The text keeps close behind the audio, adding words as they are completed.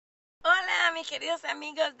mis queridos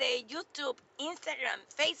amigos de YouTube, Instagram,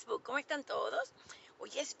 Facebook? ¿Cómo están todos?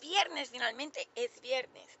 Hoy es viernes, finalmente es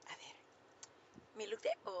viernes. A ver, mi look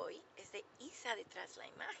de hoy es de Issa detrás la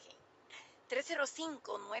imagen.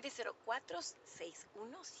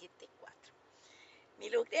 305-904-6174.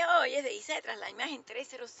 Mi look de hoy es de Issa detrás la imagen.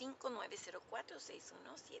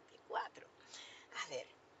 305-904-6174. A ver,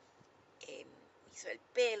 me hizo el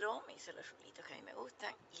pelo, me hizo los rulitos que a mí me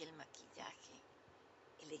gustan y el maquillaje.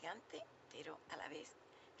 Elegante, pero a la vez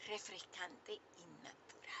refrescante y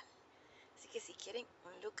natural. Así que si quieren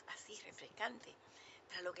un look así refrescante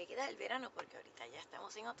para lo que queda del verano, porque ahorita ya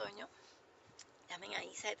estamos en otoño, llamen a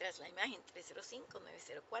Isa detrás de la imagen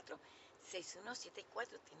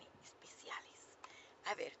 305-904-6174. Tiene especiales.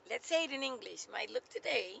 A ver, let's say it in English. My look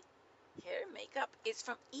today, hair, makeup, is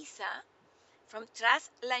from Isa, from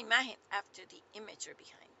Tras la Imagen, after the imager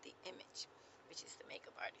behind the image, which is the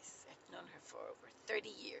makeup artist. I've known her for over 30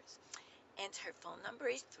 years. And her phone number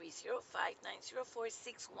is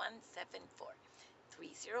 305-904-6174.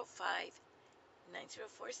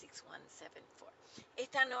 305-904-6174.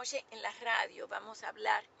 Esta noche en la radio vamos a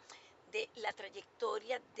hablar de la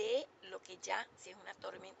trayectoria de lo que ya si es una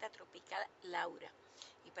tormenta tropical Laura.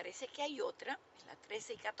 Y parece que hay otra, en la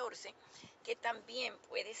 13 y 14, que también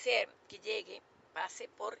puede ser que llegue, pase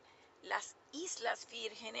por las Islas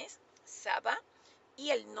Vírgenes, Saba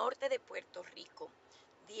y el norte de Puerto Rico.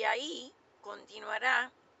 De ahí continuará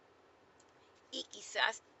y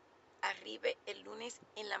quizás arribe el lunes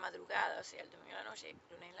en la madrugada, o sea, el domingo en la noche,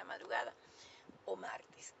 lunes en la madrugada o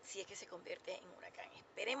martes, si es que se convierte en huracán.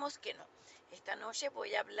 Esperemos que no. Esta noche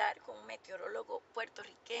voy a hablar con un meteorólogo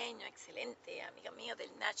puertorriqueño, excelente, amigo mío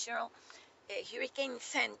del National Hurricane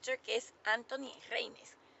Center, que es Anthony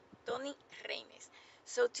Reines. Tony Reines.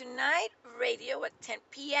 So tonight, radio at 10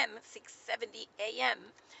 p.m., 6:70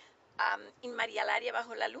 a.m., en María Laria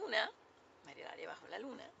Bajo la Luna,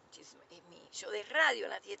 es mi show de radio a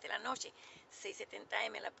las 10 de la noche, 6:70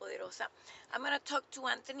 a.m. La Poderosa. I'm going to talk to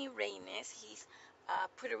Anthony Reines. He's a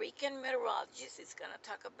Puerto Rican meteorologist. He's going to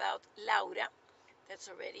talk about Laura. That's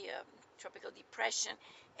already a tropical depression.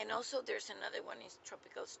 And also there's another one, is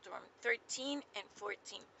Tropical Storm 13 and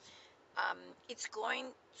 14. It's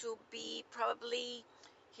going to be probably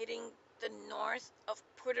hitting the north of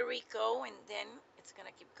Puerto Rico, and then it's going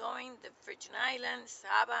to keep going, the Virgin Islands,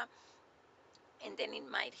 Saba, and then it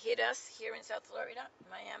might hit us here in South Florida,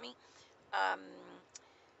 Miami,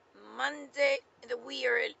 Monday, the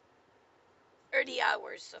weird early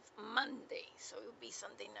hours of Monday, so it will be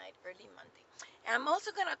Sunday night, early Monday. And I'm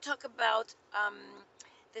also going to talk about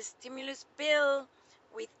the stimulus bill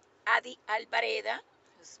with Adi Alvareda,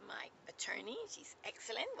 who's my attorney. She's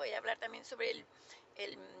excellent. Voy a hablar también sobre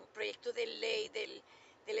el proyecto de ley del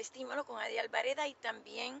estímulo con Adi Alvareda y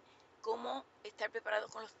también cómo estar preparado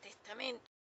con los testamentos.